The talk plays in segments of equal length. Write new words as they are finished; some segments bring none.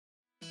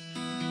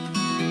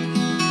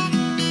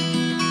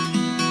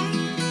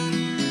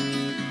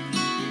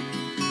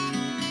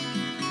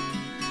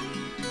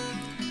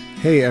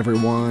Hey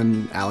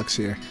everyone, Alex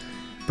here,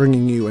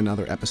 bringing you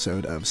another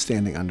episode of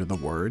Standing Under the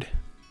Word.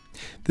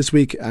 This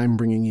week I'm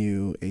bringing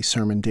you a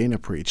sermon Dana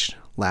preached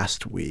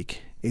last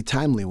week, a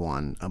timely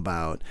one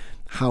about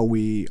how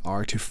we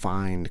are to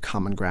find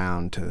common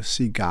ground, to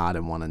see God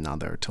in one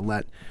another, to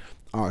let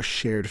our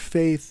shared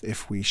faith,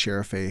 if we share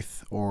a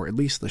faith, or at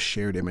least the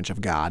shared image of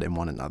God in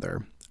one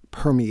another,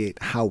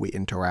 permeate how we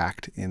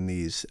interact in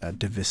these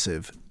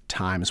divisive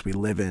times we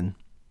live in.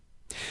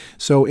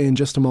 So in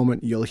just a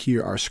moment, you'll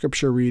hear our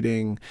scripture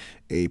reading,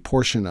 a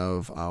portion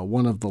of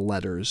one of the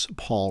letters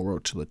Paul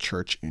wrote to the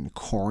church in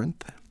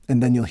Corinth,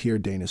 and then you'll hear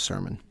Dana's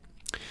sermon.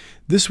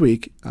 This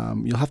week,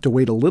 you'll have to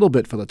wait a little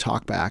bit for the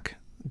talkback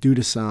due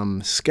to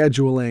some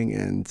scheduling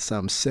and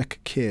some sick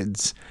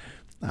kids.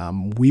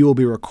 We will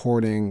be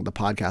recording the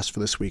podcast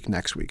for this week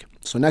next week.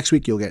 So next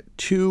week, you'll get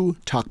 2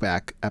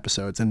 talkback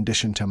episodes in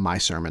addition to my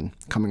sermon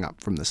coming up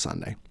from this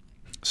Sunday.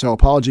 So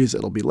apologies,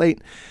 it'll be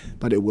late,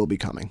 but it will be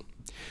coming.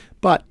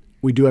 But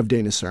we do have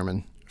Dana's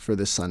sermon for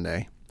this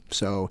Sunday.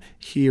 So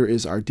here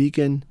is our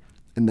deacon,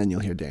 and then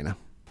you'll hear Dana.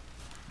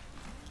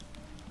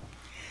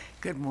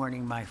 Good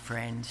morning, my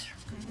friends.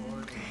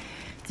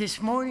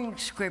 This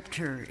morning's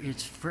scripture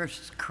is 1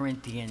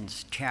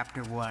 Corinthians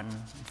chapter 1,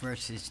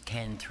 verses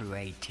 10 through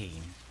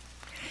 18.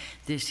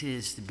 This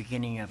is the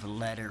beginning of a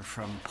letter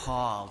from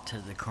Paul to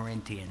the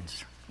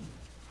Corinthians.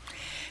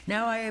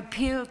 Now I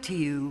appeal to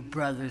you,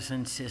 brothers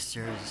and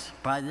sisters,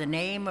 by the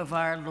name of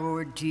our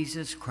Lord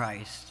Jesus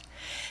Christ,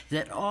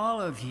 that all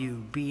of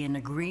you be in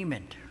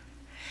agreement,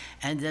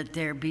 and that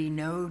there be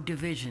no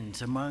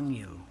divisions among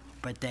you,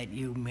 but that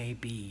you may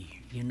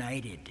be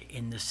united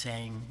in the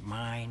same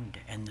mind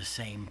and the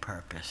same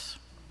purpose.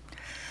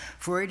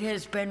 For it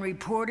has been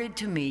reported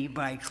to me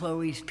by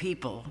Chloe's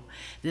people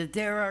that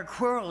there are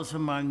quarrels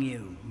among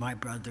you, my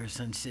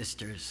brothers and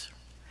sisters.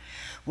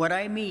 What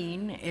I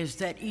mean is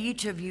that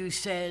each of you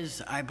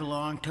says, I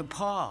belong to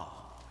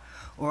Paul,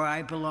 or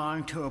I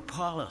belong to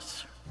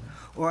Apollos,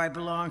 or I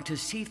belong to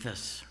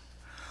Cephas,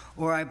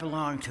 or I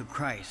belong to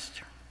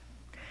Christ.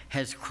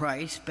 Has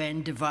Christ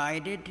been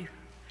divided?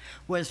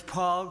 Was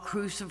Paul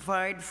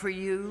crucified for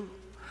you,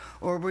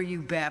 or were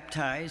you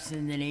baptized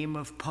in the name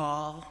of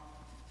Paul?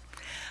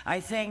 I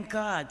thank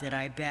God that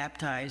I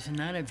baptized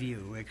none of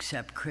you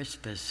except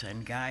Crispus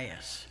and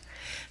Gaius,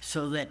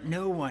 so that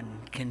no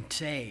one can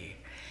say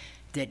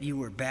that you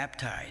were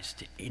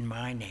baptized in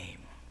my name.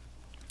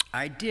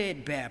 I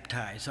did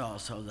baptize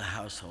also the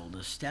household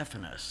of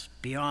Stephanas.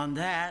 Beyond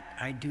that,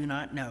 I do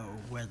not know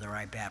whether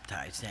I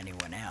baptized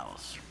anyone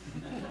else.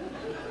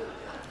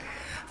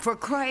 For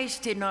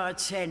Christ did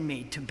not send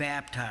me to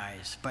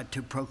baptize, but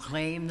to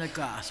proclaim the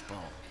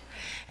gospel,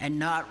 and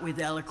not with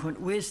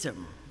eloquent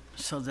wisdom,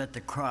 so that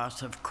the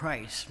cross of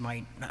Christ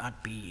might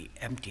not be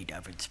emptied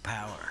of its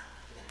power.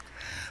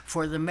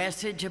 For the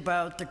message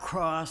about the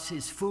cross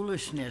is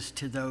foolishness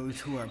to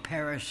those who are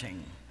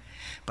perishing,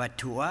 but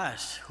to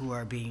us who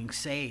are being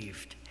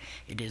saved,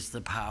 it is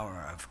the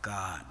power of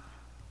God.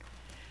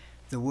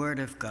 The word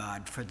of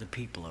God for the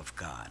people of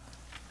God.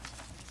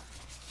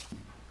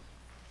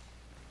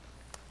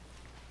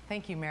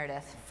 Thank you,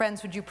 Meredith.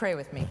 Friends, would you pray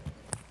with me?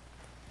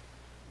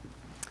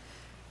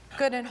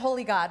 Good and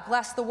holy God,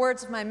 bless the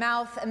words of my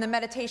mouth and the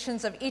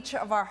meditations of each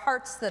of our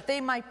hearts, that they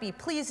might be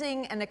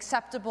pleasing and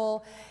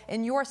acceptable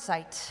in your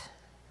sight.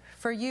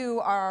 For you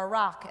are our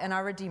rock and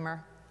our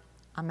Redeemer.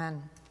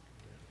 Amen.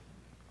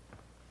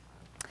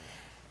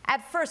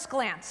 At first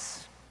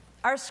glance,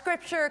 our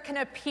scripture can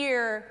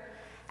appear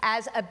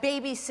as a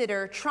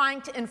babysitter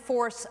trying to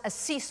enforce a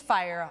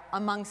ceasefire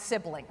among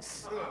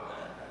siblings.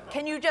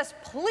 Can you just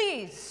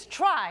please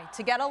try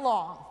to get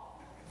along?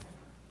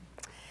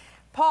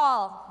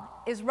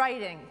 Paul is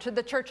writing to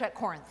the church at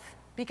Corinth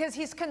because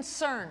he's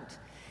concerned.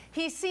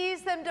 He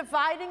sees them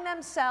dividing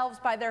themselves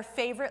by their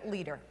favorite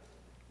leader.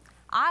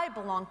 I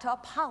belong to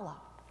Apollo.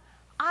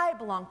 I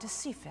belong to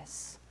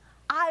Cephas.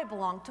 I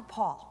belong to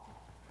Paul.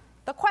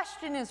 The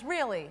question is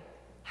really,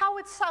 how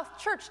would South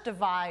Church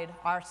divide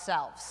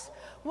ourselves?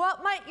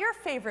 What might your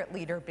favorite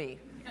leader be?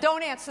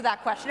 Don't answer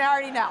that question, I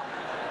already know.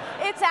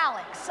 It's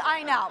Alex,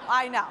 I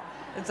know.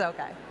 It's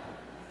okay.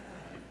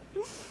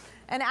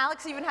 And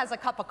Alex even has a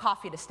cup of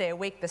coffee to stay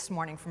awake this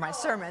morning for my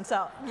sermon,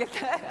 so it's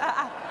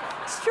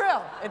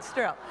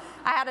true.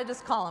 I had to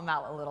just call him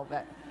out a little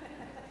bit.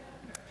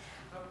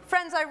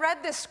 Friends, I read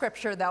this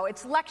scripture, though.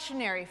 It's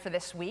lectionary for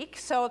this week,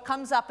 so it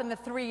comes up in the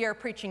 3-year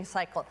preaching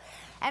cycle.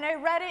 And I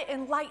read it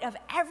in light of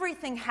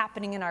everything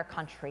happening in our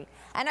country.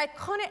 And I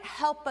couldn't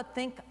help but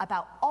think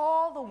about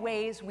all the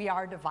ways we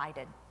are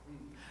divided.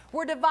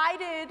 We're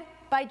divided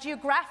by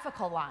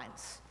geographical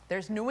lines.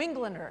 There's New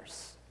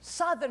Englanders,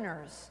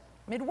 Southerners,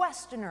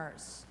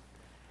 Midwesterners.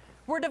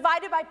 We're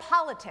divided by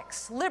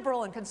politics,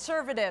 liberal and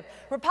conservative,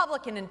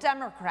 Republican and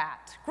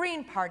Democrat,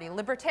 Green Party,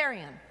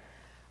 Libertarian.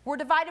 We're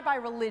divided by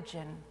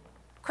religion,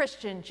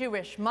 Christian,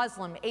 Jewish,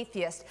 Muslim,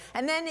 atheist.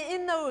 And then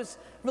in those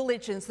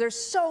religions, there's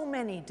so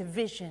many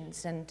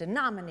divisions and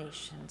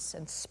denominations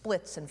and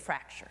splits and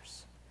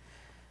fractures.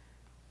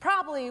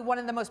 Probably one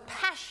of the most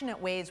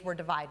passionate ways we're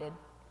divided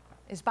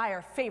is by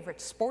our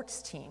favorite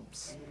sports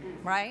teams,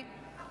 right?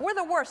 We're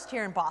the worst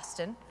here in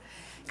Boston,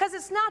 because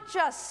it's not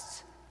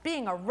just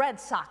being a Red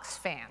Sox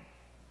fan.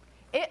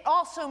 It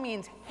also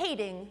means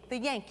hating the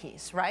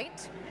Yankees,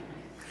 right?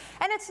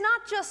 And it's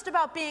not just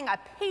about being a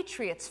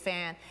Patriots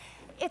fan.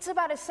 It's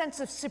about a sense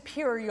of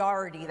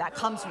superiority that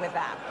comes with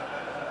that.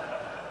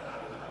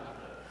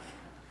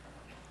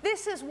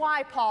 This is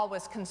why Paul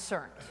was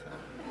concerned,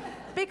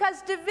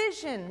 because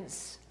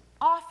divisions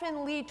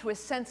often lead to a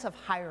sense of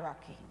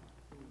hierarchy.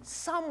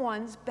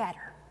 Someone's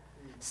better.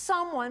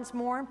 Someone's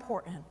more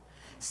important.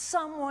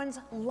 Someone's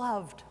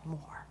loved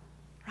more,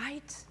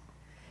 right?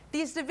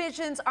 These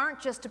divisions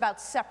aren't just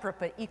about separate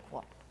but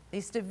equal.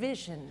 These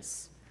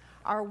divisions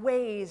are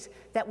ways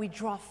that we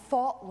draw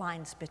fault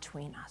lines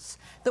between us,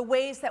 the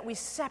ways that we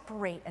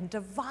separate and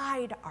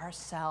divide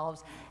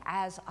ourselves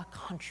as a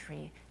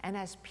country and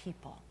as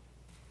people.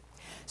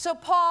 So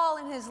Paul,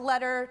 in his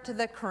letter to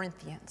the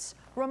Corinthians,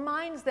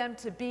 reminds them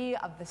to be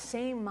of the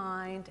same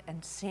mind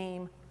and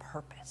same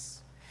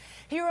purpose.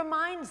 He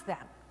reminds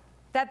them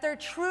that their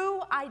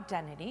true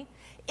identity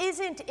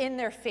isn't in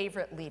their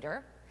favorite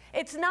leader.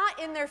 It's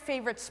not in their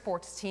favorite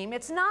sports team.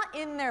 It's not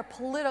in their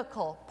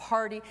political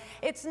party.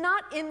 It's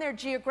not in their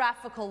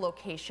geographical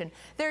location.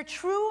 Their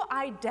true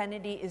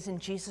identity is in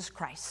Jesus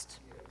Christ.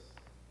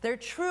 Their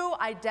true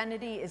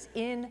identity is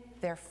in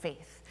their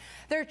faith.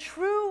 Their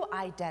true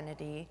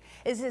identity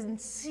is in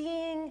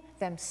seeing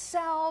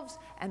themselves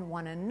and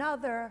one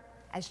another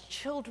as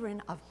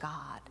children of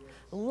God,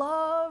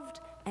 loved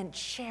and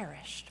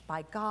cherished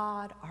by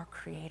God, our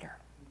Creator.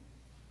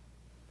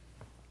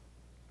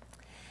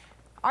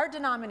 Our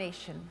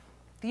denomination,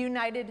 the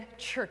United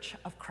Church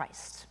of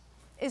Christ,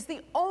 is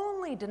the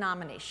only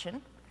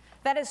denomination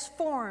that is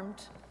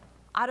formed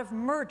out of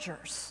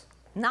mergers,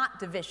 not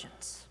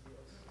divisions.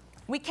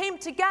 We came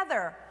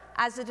together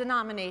as a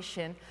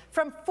denomination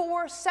from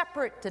 4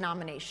 separate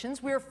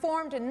denominations. We were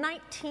formed in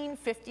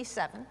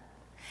 1957.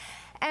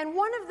 And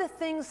one of the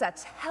things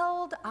that's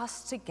held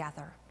us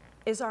together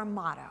is our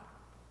motto.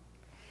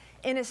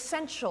 In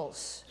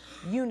essentials,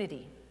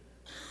 unity.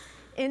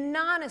 In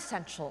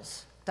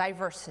non-essentials,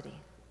 diversity.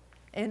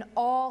 In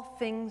all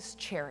things,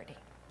 charity.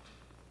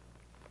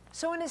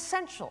 So in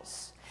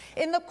essentials,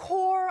 in the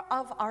core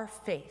of our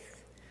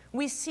faith,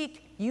 we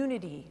seek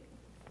unity.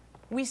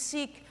 We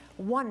seek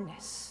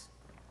oneness.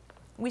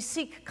 We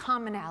seek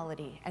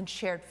commonality and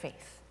shared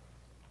faith.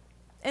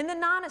 In the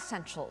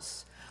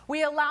non-essentials,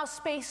 we allow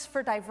space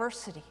for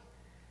diversity,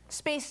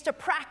 space to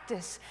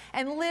practice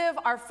and live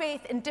our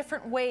faith in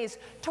different ways,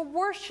 to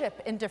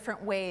worship in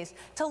different ways,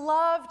 to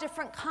love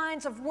different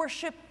kinds of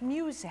worship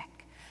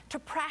music, to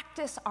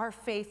practice our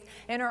faith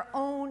in our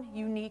own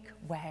unique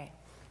way,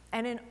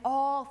 and in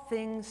all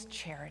things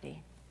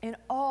charity, in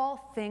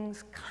all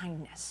things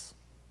kindness.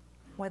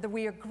 Whether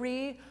we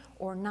agree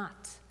or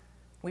not,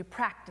 we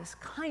practice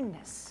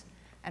kindness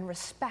and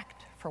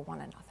respect for one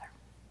another.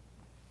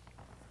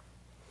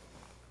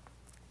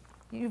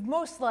 You've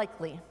most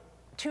likely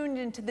tuned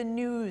into the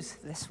news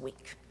this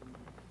week,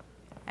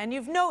 and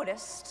you've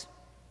noticed,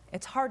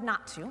 it's hard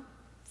not to,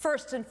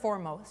 first and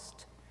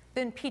foremost,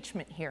 the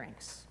impeachment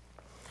hearings.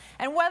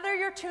 And whether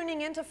you're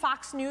tuning into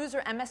Fox News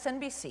or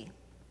MSNBC,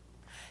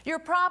 you're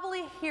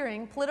probably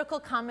hearing political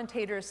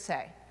commentators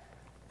say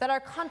that our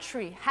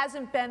country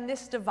hasn't been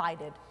this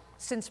divided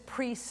since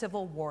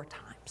pre-Civil War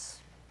times.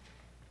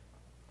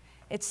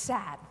 It's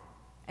sad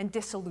and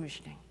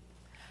disillusioning,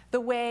 the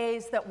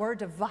ways that we're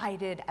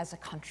divided as a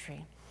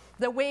country,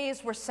 the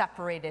ways we're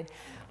separated.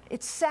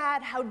 It's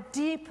sad how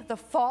deep the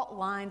fault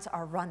lines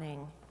are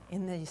running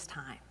in these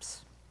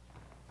times.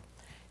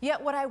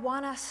 Yet what I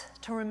want us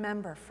to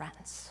remember,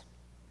 friends,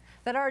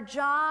 that our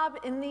job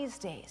in these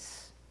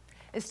days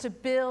is to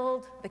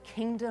build the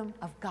kingdom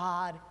of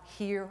God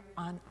here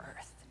on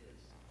earth.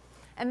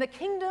 And the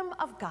kingdom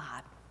of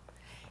God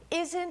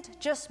isn't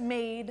just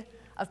made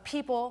of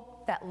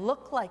people that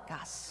look like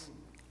us,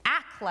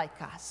 act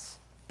like us,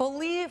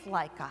 believe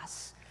like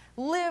us,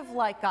 live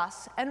like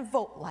us, and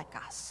vote like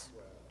us.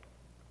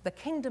 The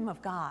kingdom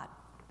of God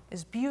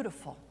is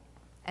beautiful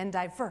and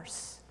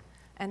diverse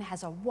and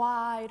has a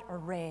wide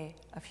array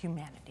of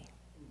humanity.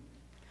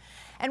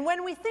 And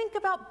when we think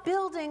about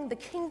building the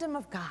kingdom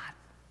of God,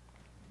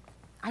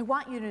 I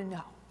want you to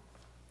know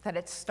that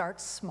it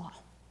starts small.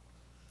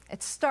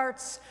 It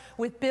starts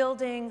with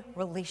building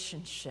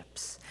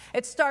relationships.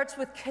 It starts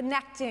with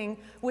connecting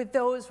with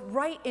those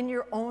right in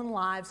your own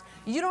lives.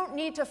 You don't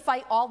need to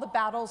fight all the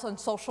battles on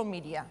social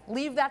media.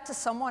 Leave that to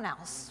someone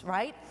else,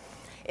 right?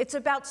 It's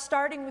about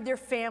starting with your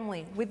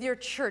family, with your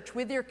church,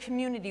 with your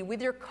community,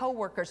 with your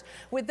coworkers,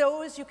 with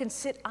those you can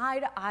sit eye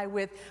to eye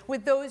with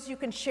those you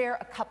can share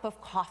a cup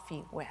of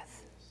coffee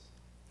with.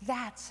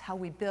 That's how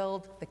we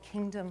build the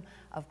kingdom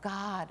of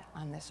God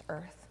on this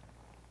earth.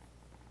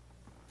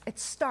 It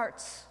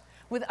starts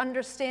with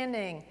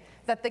understanding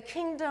that the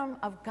kingdom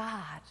of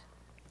God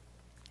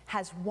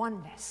has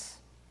oneness,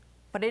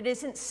 but it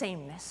isn't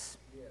sameness.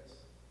 Yes.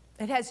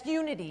 It has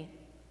unity,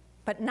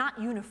 but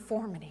not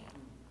uniformity,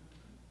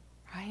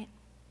 right?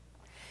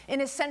 in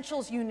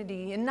essentials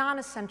unity, in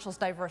non-essentials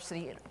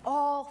diversity, in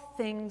all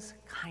things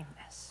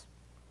kindness.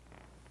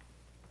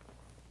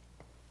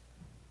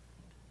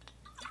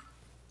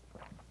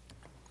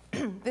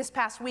 This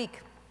past week,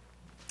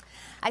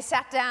 I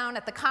sat down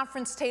at the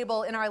conference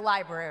table in our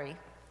library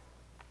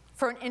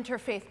for an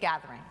interfaith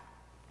gathering.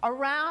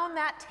 Around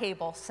that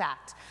table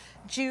sat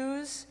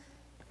Jews,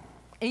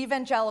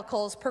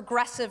 evangelicals,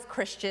 progressive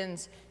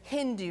Christians,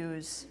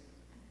 Hindus,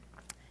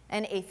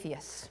 and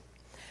atheists.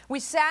 We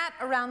sat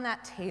around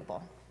that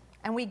table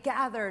and we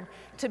gathered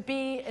to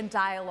be in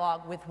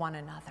dialogue with one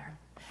another,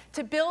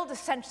 to build a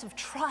sense of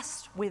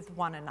trust with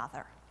one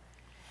another.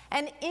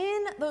 And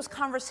in those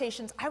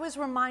conversations, I was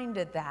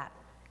reminded that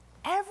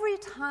every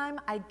time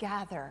I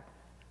gather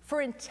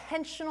for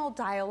intentional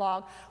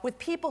dialogue with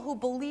people who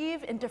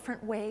believe in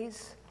different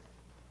ways,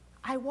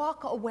 I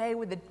walk away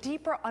with a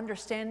deeper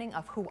understanding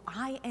of who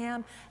I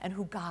am and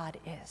who God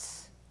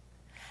is.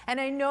 And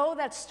I know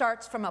that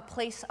starts from a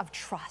place of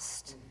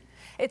trust.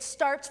 It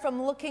starts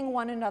from looking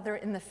one another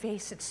in the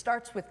face. It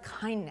starts with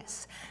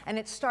kindness, and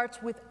it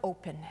starts with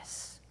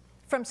openness,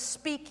 from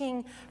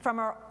speaking from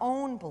our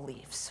own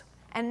beliefs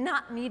and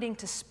not needing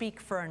to speak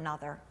for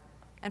another,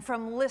 and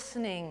from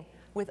listening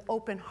with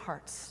open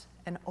hearts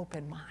and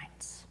open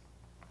minds.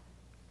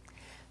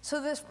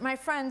 So my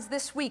friends,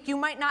 this week, you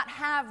might not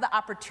have the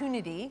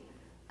opportunity,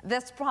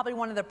 that's probably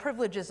one of the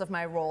privileges of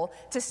my role,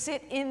 to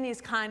sit in these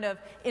kind of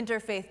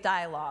interfaith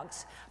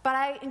dialogues. But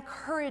I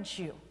encourage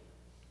you,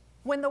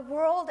 when the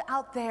world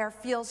out there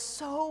feels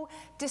so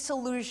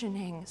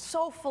disillusioning,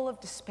 so full of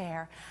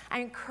despair,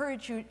 I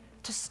encourage you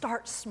to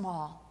start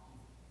small,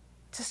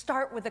 to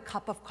start with a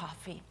cup of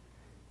coffee,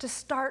 to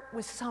start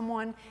with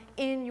someone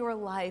in your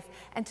life,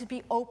 and to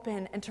be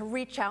open and to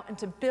reach out and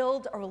to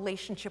build a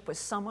relationship with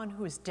someone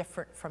who is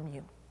different from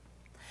you.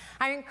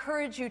 I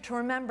encourage you to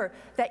remember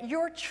that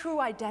your true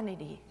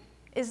identity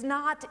is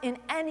not in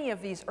any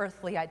of these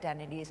earthly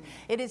identities.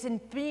 It is in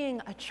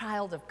being a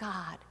child of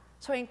God.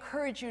 So I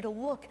encourage you to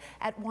look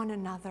at one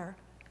another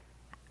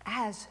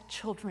as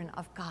children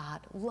of God,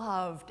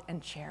 loved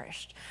and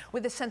cherished,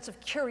 with a sense of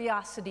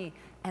curiosity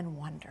and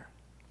wonder.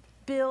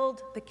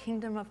 Build the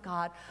kingdom of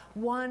God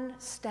one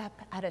step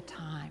at a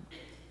time,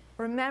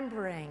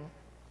 remembering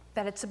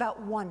that it's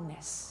about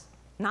oneness,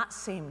 not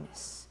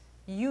sameness,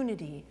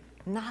 unity,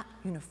 not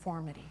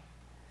uniformity.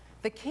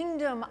 The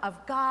kingdom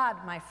of God,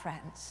 my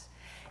friends,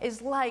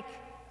 is like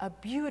a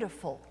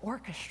beautiful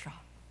orchestra.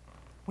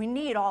 We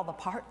need all the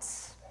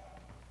parts.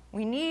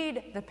 We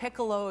need the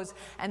piccolos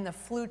and the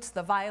flutes,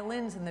 the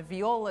violins and the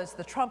violas,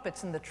 the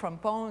trumpets and the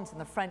trombones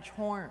and the French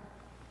horn.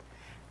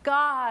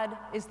 God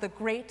is the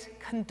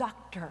great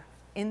conductor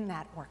in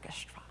that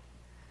orchestra.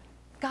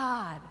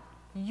 God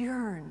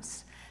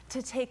yearns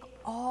to take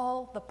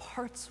all the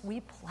parts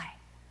we play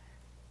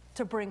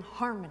to bring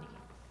harmony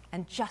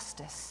and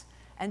justice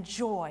and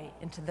joy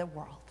into the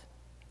world.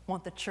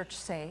 Won't the church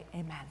say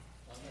amen?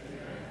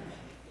 Amen.